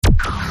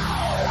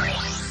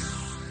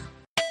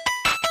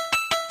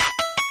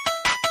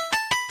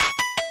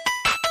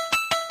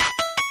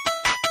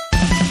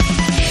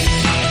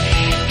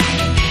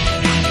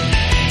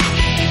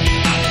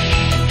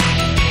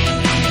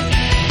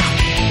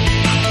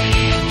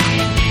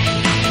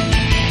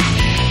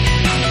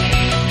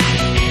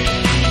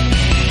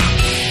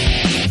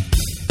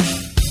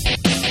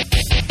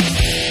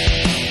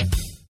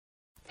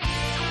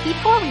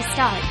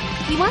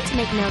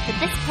make note that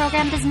this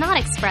program does not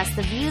express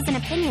the views and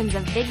opinions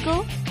of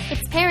VidGul,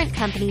 its parent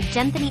company,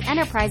 Genthany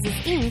Enterprises,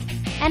 Inc.,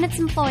 and its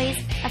employees,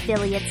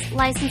 affiliates,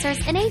 licensors,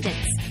 and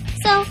agents.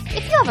 So,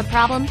 if you have a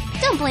problem,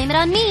 don't blame it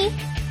on me.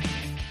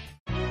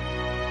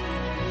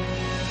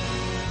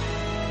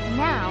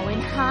 Now, in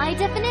high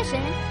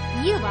definition,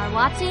 you are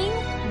watching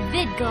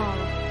VidGul.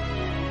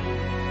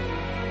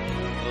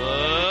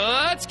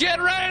 Let's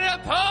get ready to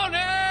pony!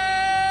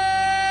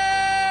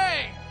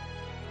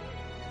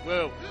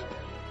 Woo.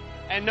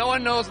 And no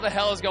one knows what the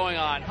hell is going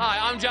on. Hi,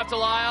 I'm Jeff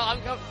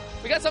Delisle.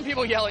 We got some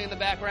people yelling in the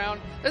background.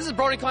 This is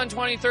BronyCon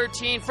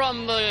 2013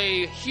 from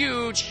the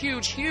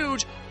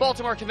huge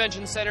Baltimore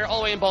Convention Center, all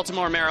the way in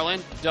Baltimore,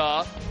 Maryland.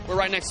 Duh. We're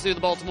right next to the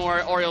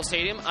Baltimore Orioles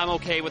Stadium. I'm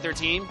okay with their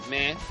team.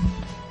 Meh.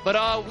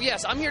 But,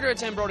 yes, I'm here to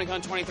attend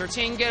BronyCon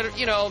 2013, get,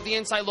 the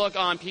inside look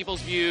on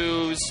people's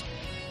views,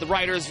 the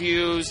writers'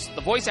 views,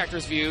 the voice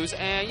actors' views,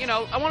 and,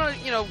 I want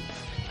to,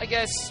 I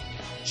guess,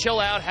 chill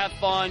out, have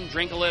fun,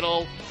 drink a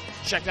little,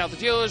 check out the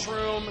dealer's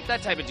room,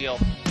 that type of deal.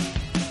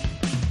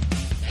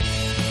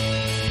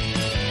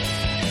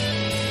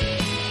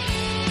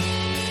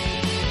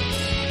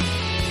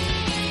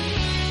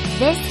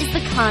 This is the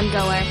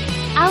Congoer,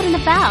 out and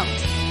about.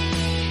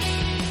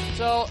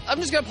 So, I'm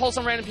just going to pull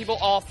some random people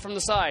off from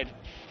the side.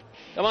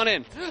 Come on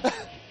in.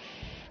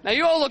 Now,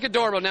 you all look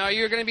adorable. Now,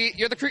 you're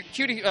the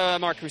Cutie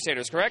Mark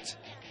Crusaders, correct?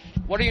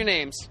 What are your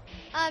names?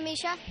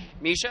 Misha.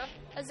 Misha?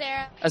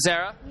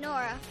 Azara.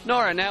 Nora.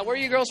 Nora. Now, where are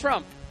you girls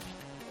from?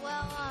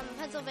 Well,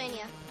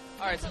 Pennsylvania.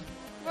 All right.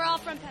 We're all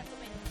from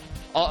Pennsylvania.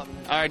 All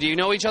right. Do you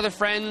know each other?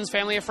 Friends?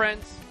 Family of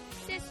friends?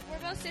 We're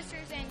both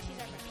sisters, and she's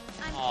our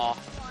friend. Aw.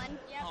 One.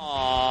 Yep.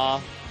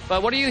 Aw.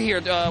 But what are you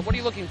here? What are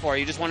you looking for?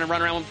 You just want to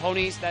run around with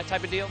ponies, that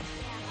type of deal?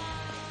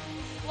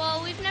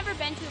 Well, we've never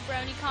been to a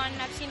BronyCon,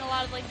 and I've seen a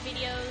lot of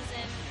videos,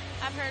 and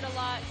I've heard a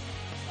lot.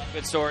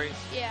 Good stories.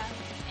 Yeah.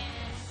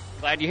 And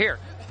Glad you're here.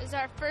 it's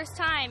our first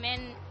time,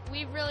 and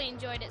we've really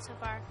enjoyed it so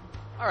far.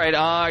 All right.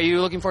 Are you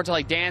looking forward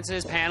to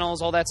dances,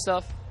 panels, all that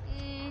stuff?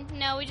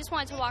 No, we just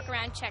wanted to walk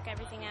around and check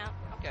everything out.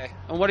 Okay.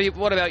 And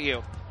what about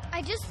you?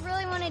 I just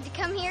really wanted to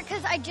come here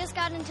because I just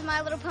got into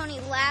My Little Pony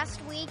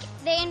last week.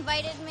 They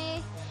invited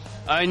me.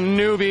 A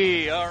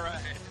newbie. All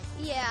right.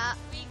 Yeah.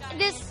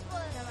 This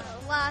was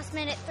a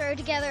last-minute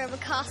throw-together of a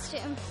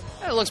costume.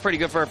 It looks pretty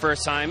good for a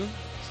first time.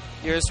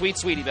 You're a sweet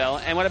sweetie belle.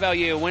 And what about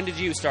you? When did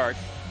you start?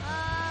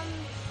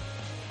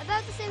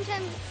 About the same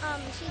time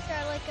she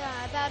started,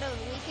 about a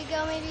week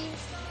ago, maybe.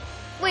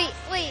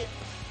 Wait.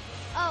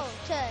 Oh,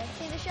 to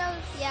see the show?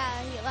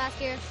 Yeah, last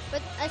year.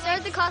 But I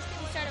started the costume.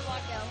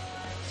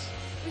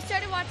 We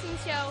started watching the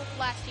show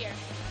last year.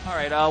 All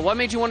right. What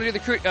made you want to do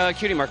the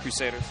Cutie Mark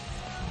Crusaders?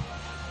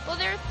 Well,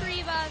 there are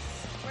three of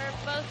us.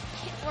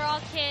 We're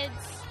all kids,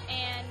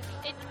 and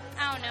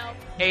I don't know.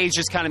 Age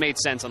just kind of made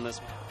sense on this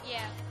one.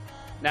 Yeah.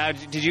 Now,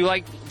 do you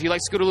like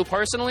Scootaloo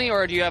personally,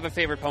 or do you have a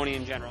favorite pony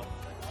in general?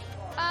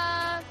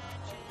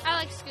 I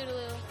like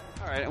Scootaloo.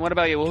 All right. And what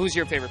about you? Well, who's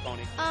your favorite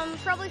pony?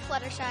 Probably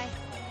Fluttershy.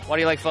 Why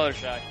do you like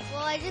Fluttershy?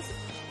 Well, I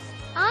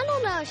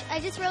don't know. I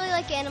just really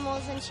like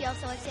animals, and she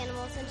also likes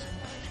animals. And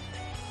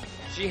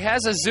She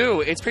has a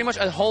zoo. It's pretty much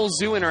a whole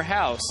zoo in her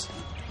house.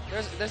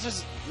 There's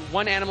just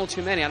one animal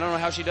too many. I don't know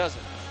how she does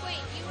it. Wait,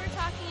 you were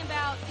talking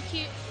about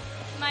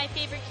my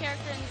favorite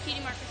character in the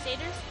Cutie Mark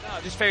Crusaders?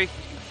 No, just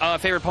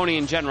favorite pony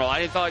in general.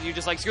 I thought you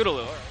just like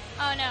Scootaloo.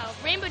 Oh, no.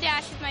 Rainbow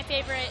Dash is my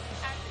favorite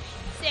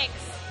 6,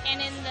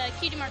 and in the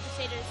Cutie Mark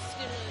Crusaders,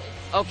 Scootaloo is.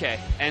 Okay,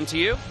 and to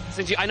you?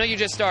 I know you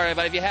just started,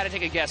 but if you had to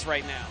take a guess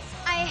right now.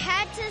 I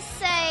had to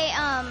say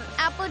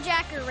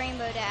Applejack or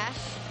Rainbow Dash.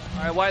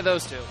 All right, why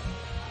those two?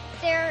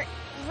 They're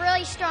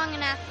really strong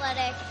and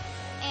athletic,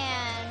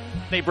 and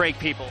They break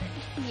people.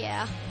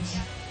 yeah.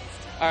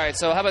 All right,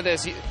 so how about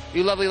this?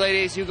 You lovely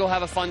ladies, you go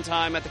have a fun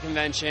time at the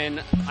convention.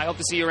 I hope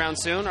to see you around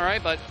soon, all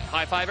right? But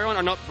high five, everyone.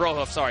 Or no,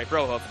 Brohoof, sorry,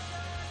 Brohoof.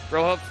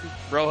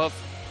 Brohoof.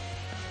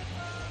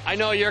 I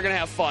know you're going to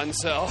have fun,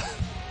 so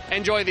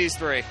enjoy these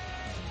three.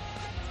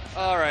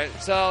 All right,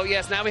 so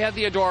yes, now we have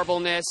the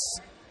adorableness.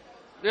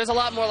 There's a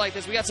lot more like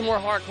this. We got some more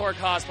hardcore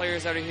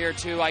cosplayers that are here,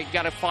 too. I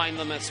got to find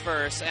them as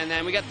first. And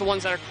then we got the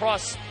ones that are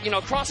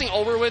crossing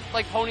over with,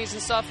 ponies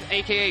and stuff,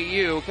 a.k.a.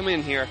 you. Come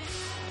in here.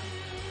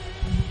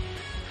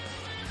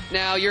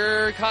 Now,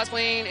 you're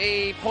cosplaying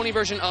a pony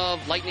version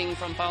of Lightning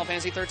from Final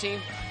Fantasy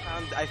 13?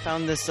 I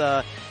found this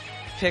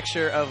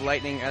picture of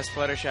Lightning as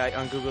Fluttershy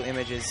on Google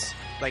Images,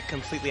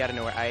 completely out of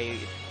nowhere. I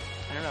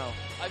don't know.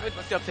 I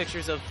looked up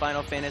pictures of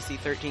Final Fantasy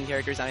 13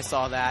 characters, and I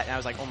saw that, and I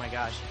was like, oh my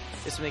gosh,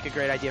 this would make a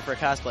great idea for a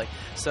cosplay.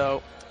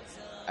 So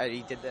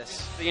I did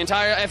this. The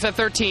entire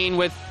FF13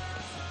 with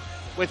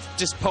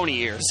just pony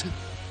ears.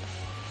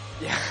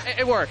 Yeah.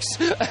 It works.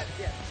 Yeah.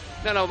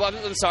 No,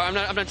 I'm sorry.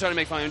 I'm not trying to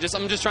make fun. I'm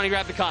just trying to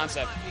grab the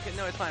concept.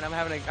 No, it's fine. I'm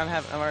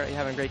already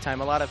having a great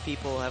time. A lot of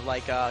people have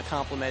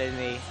complimented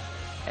me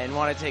and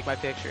wanted to take my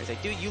pictures.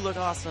 Like, dude, you look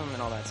awesome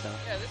and all that stuff.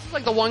 Yeah, this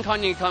is the one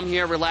con you can come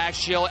here,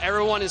 relax, chill.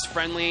 Everyone is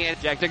friendly. And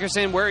Jack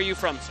Dickerson, where are you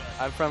from, sir?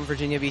 I'm from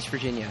Virginia Beach,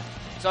 Virginia.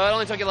 So it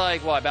only took you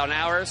about an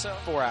hour or so?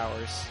 4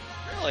 hours.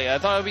 Really? I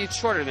thought it would be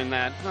shorter than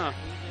that. Huh.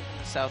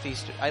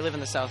 southeast. I live in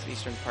the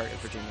southeastern part of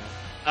Virginia.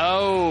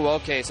 Oh,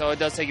 okay. So it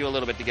does take you a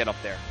little bit to get up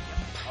there.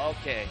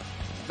 Okay.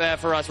 But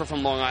for us, we're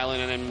from Long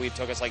Island, and then we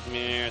took us like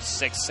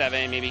 6,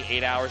 7, maybe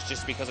 8 hours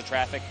just because of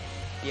traffic.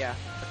 Yeah.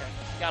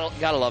 Okay.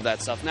 Gotta love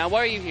that stuff. Now, why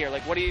are you here?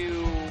 Like, what do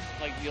you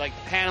like? You like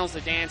the panels,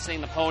 the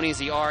dancing, the ponies,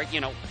 the art?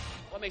 You know,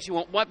 what makes you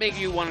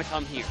want to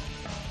come here?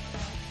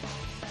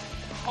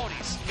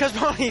 Ponies. Because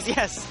ponies,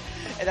 yes.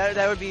 And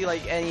that would be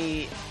like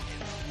any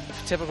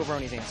typical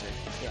bronies answer.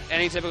 Yeah.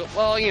 Any typical.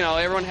 Well, you know,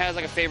 everyone has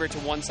like a favorite to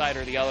one side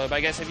or the other. But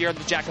I guess if you're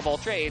the jack of all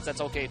trades,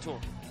 that's okay too.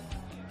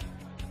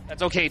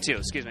 That's okay too.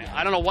 Excuse me.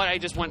 I don't know what I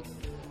just went.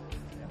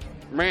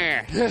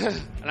 Meh.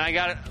 And I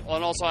got it. Well,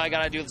 and also I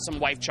got to do some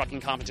wife chucking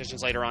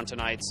competitions later on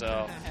tonight.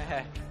 So.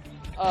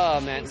 Oh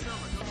man.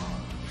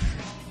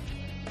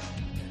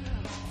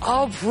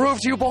 I'll prove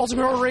to you,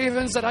 Baltimore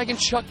Ravens, that I can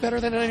chuck better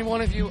than any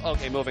one of you.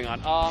 Okay, moving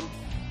on.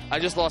 I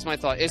just lost my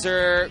thought. Did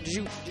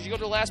you go to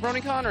the last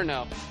BronyCon or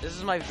no? This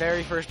is my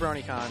very first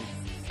BronyCon.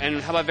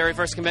 And how about very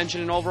first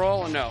convention in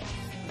overall or no?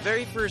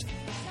 Very first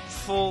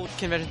full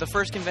convention. The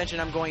first convention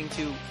I'm going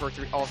to for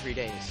all 3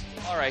 days.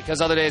 All right,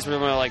 because other days we're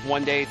doing like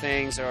one-day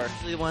things or...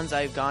 Usually the ones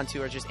I've gone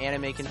to are just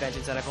anime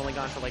conventions that I've only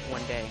gone for like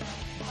 1 day.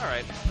 All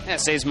right. Yeah,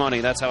 it saves money.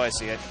 That's how I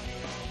see it.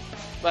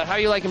 But how are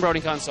you liking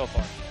BronyCon so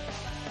far?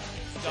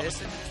 This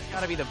has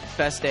got to be the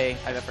best day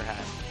I've ever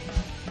had.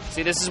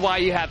 See, this is why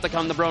you have to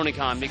come to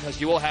BronyCon, because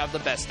you will have the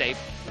best day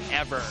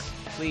ever.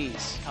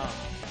 Please come.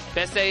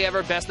 Best day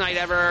ever, best night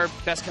ever,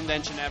 best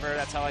convention ever.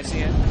 That's how I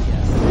see it.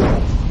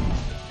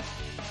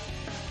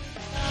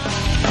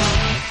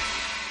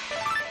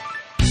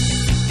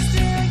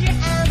 Still you're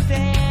out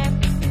there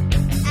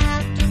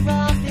after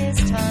all this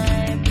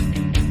time,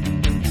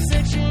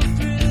 searching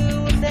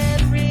through a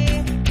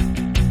memory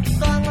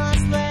long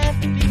lost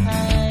left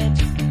behind.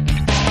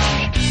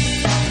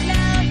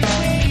 Now you're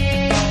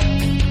waiting,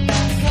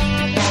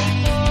 calling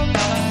for a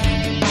time,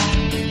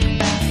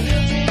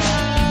 building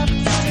up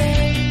the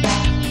strength,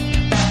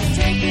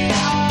 take it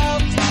all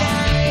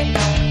tonight.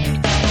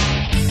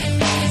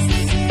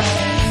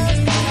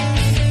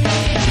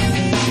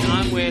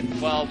 I'm with,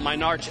 well, my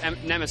arch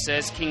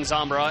nemesis, King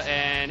Zombra,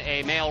 and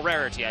a male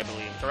rarity, I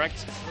believe,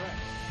 correct? Correct.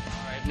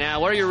 All right, now,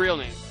 what are your real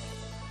names?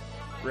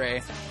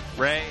 Ray.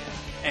 Ray.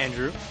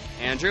 Andrew.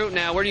 Andrew.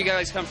 Now, where do you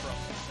guys come from?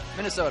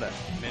 Minnesota.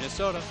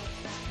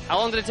 How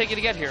long did it take you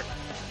to get here?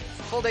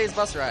 Full day's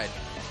bus ride.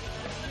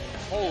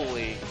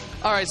 Holy.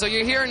 All right, so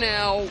you're here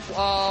now.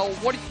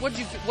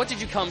 What did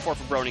you come for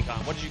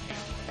BronyCon? What did you do?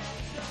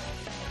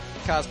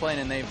 Cosplaying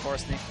and they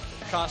forced me.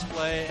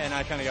 Cosplay, and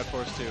I kind of got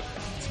forced too.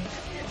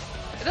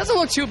 It doesn't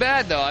look too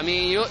bad, though. I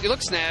mean, you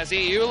look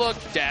snazzy, you look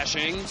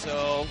dashing,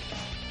 so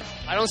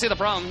I don't see the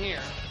problem here.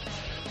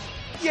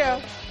 Yeah.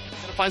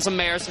 Gonna find some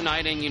mares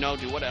tonight and,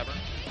 do whatever.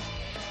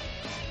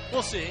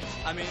 We'll see.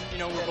 I mean,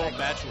 we're both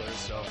bachelors,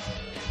 so.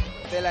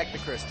 They like the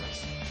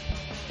crystals.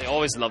 They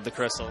always love the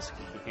crystals.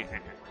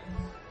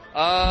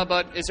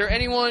 But is there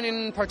anyone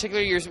in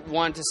particular you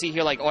want to see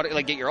here, like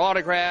get your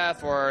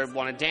autograph, or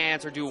want to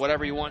dance, or do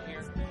whatever you want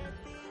here?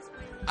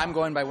 I'm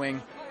going by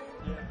wing.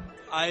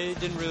 I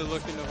didn't really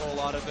look into a whole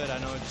lot of it. I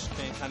know it just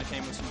kind of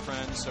came with some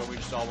friends, so we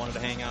just all wanted to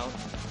hang out.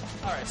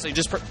 All right, so you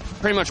just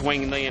pretty much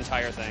winged the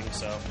entire thing,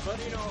 so. But,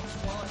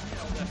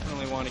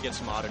 definitely want to get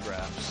some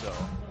autographs, so,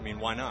 I mean,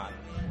 why not?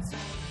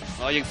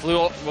 Well, you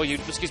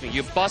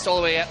bust all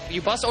the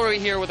way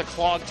here with a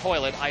clogged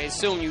toilet. I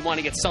assume you want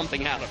to get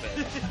something out of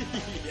it.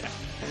 Yeah.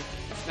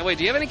 Now, wait,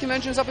 do you have any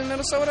conventions up in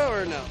Minnesota,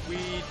 or no? We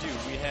do.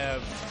 We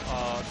have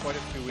quite a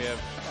few. We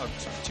have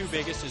two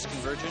biggest is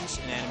Convergence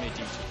and Anime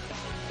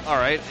D2. All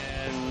right,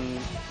 and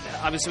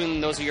I'm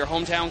assuming those are your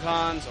hometown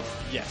cons, or?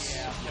 Yes.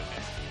 Yeah.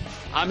 Okay.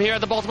 I'm here at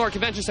the Baltimore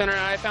Convention Center,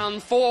 and I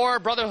found 4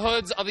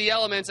 Brotherhoods of the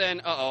Elements,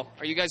 and are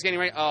you guys getting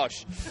ready? Oh,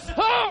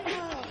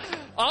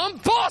 I'm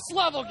boss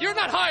level! You're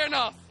not high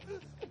enough!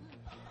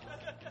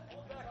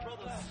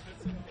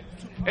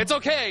 It's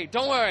okay,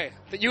 don't worry.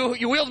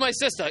 You wield my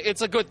sister,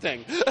 it's a good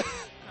thing.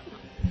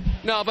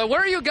 No, but where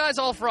are you guys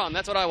all from?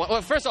 That's what I want.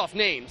 Well, first off,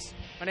 names.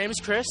 My name is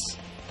Chris.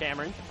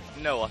 Cameron.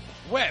 Noah.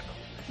 Webb.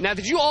 Now,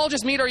 did you all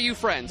just meet, or are you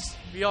friends?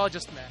 We all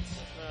just met.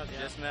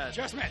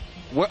 Just met.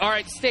 All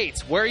right,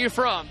 states. Where are you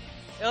from?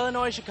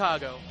 Illinois,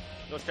 Chicago.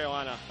 North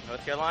Carolina.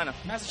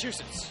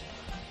 Massachusetts.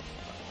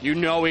 You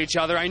know each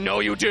other. I know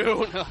you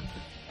do.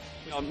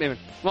 No, maybe.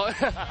 Well,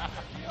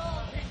 We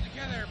all came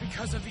together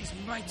because of these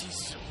mighty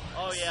swords.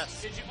 Oh,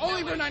 yes.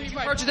 Only for Did you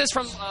purchase this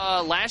from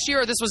last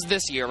year, or this was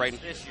this year, right?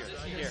 This year.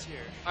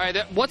 All right,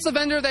 what's the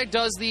vendor that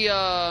does the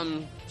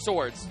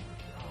swords?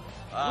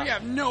 We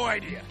have no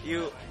idea.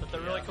 But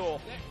they're really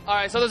cool. All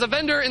right, so there's a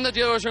vendor in the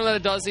dealer's room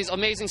that does these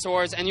amazing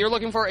swords, and you're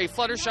looking for a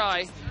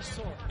Fluttershy.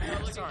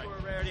 Sorry. For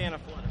a rarity and a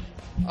flutter.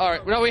 All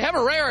right, now we have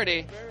a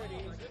rarity.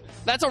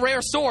 That's a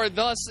rare sword,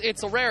 thus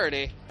it's a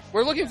rarity.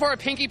 We're looking for a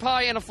Pinkie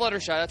Pie and a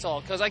Fluttershy, that's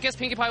all. Because I guess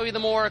Pinkie Pie would be the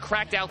more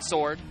cracked-out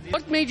sword.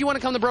 What made you want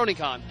to come to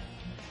BronyCon?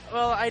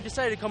 Well, I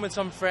decided to come with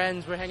some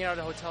friends. We're hanging out at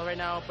a hotel right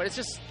now, but it's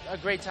just a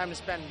great time to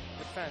spend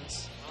with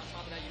friends. On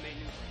top of that, you made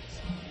new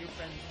friends. New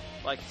friends.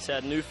 like you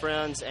said, new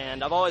friends,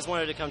 and I've always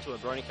wanted to come to a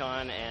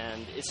BronyCon,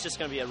 and it's just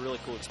going to be a really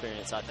cool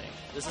experience, I think.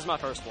 This is my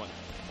first one.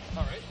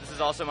 All right. This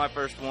is also my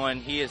first one.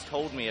 He has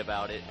told me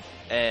about it,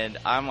 and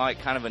I'm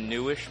like kind of a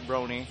newish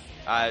brony.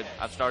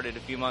 I've started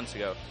a few months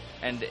ago,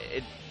 and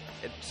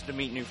it's to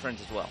meet new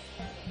friends as well.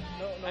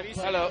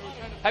 Hello.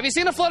 Have you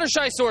seen a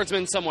Fluttershy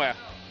swordsman somewhere?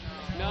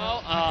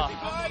 No?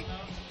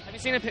 Have you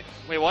seen a...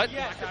 Wait, what?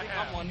 Yeah, I could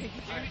become one.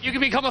 You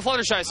can become a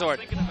Fluttershy sword.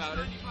 Thinking about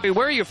it. Wait,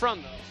 where are you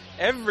from, though?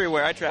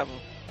 Everywhere I travel.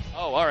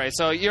 Oh, all right.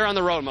 So you're on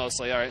the road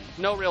mostly. All right.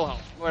 No real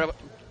home.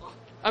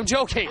 I'm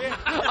joking.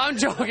 I'm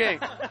joking.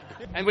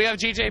 And we have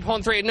DJ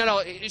Pone 3.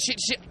 No.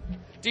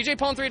 DJ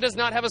Pone 3 does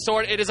not have a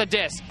sword. It is a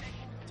disc.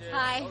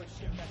 Hi.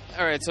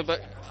 All right. So,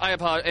 but I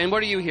apologize. And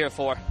what are you here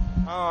for?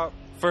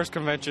 First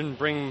convention,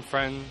 bring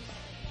friends.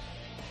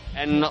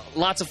 And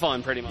lots of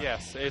fun, pretty much.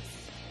 Yes, it's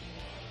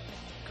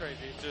crazy.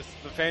 It's just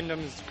the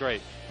fandom is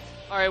great.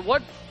 All right.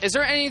 What is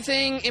there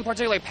anything in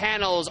particular, like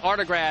panels,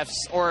 autographs,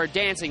 or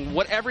dancing,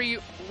 whatever you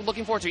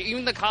looking forward to?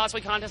 Even the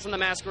cosplay contest and the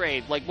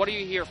masquerade. Like, what are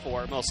you here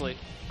for mostly?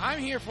 I'm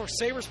here for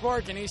Saber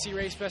Spark and AC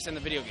Race Fest and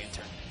the video game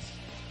tournaments.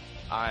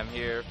 I'm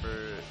here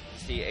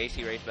to see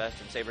AC Race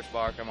Fest and Saber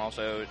Spark. I'm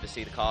also to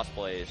see the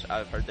cosplays.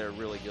 I've heard they're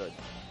really good.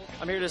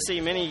 I'm here to see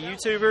many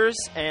YouTubers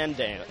and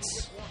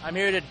dance. I'm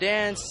here to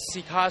dance,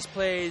 see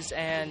cosplays,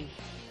 and...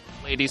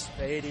 Ladies.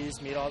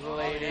 Meet all the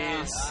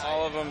ladies.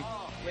 All of them.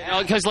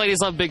 Because ladies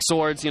love big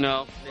swords, you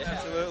know. Yeah,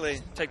 absolutely.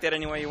 Take that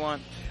any way you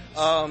want.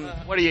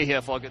 What are you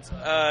here for, good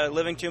sir?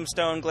 Living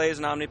Tombstone, Glaze,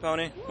 and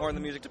Omnipony. More in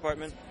the music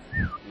department.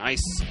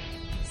 Nice.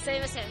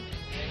 Same as him.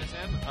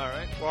 All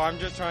right. Well, I'm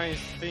just trying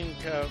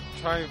to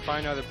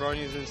find other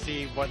bronies and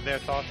see what their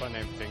thoughts on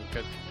everything,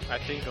 because I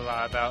think a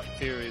lot about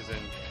theories and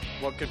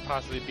what could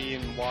possibly be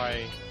and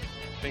why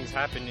things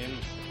happen in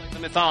The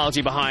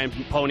mythology behind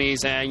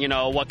ponies and, you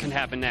know, what can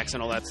happen next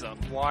and all that stuff.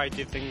 why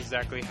did things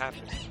exactly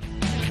happen.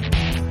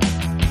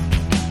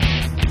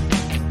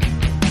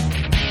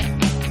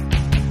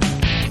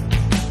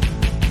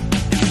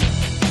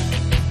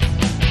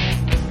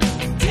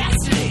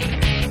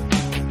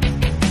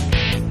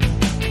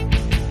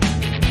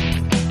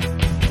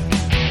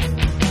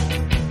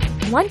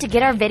 Want to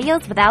get our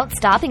videos without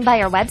stopping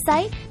by our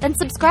website? Then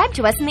subscribe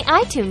to us in the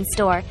iTunes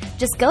Store.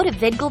 Just go to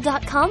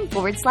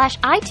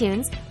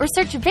vidgle.com/iTunes or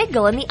search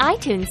Vidgle in the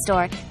iTunes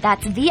Store.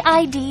 That's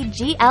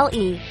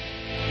VIDGLE.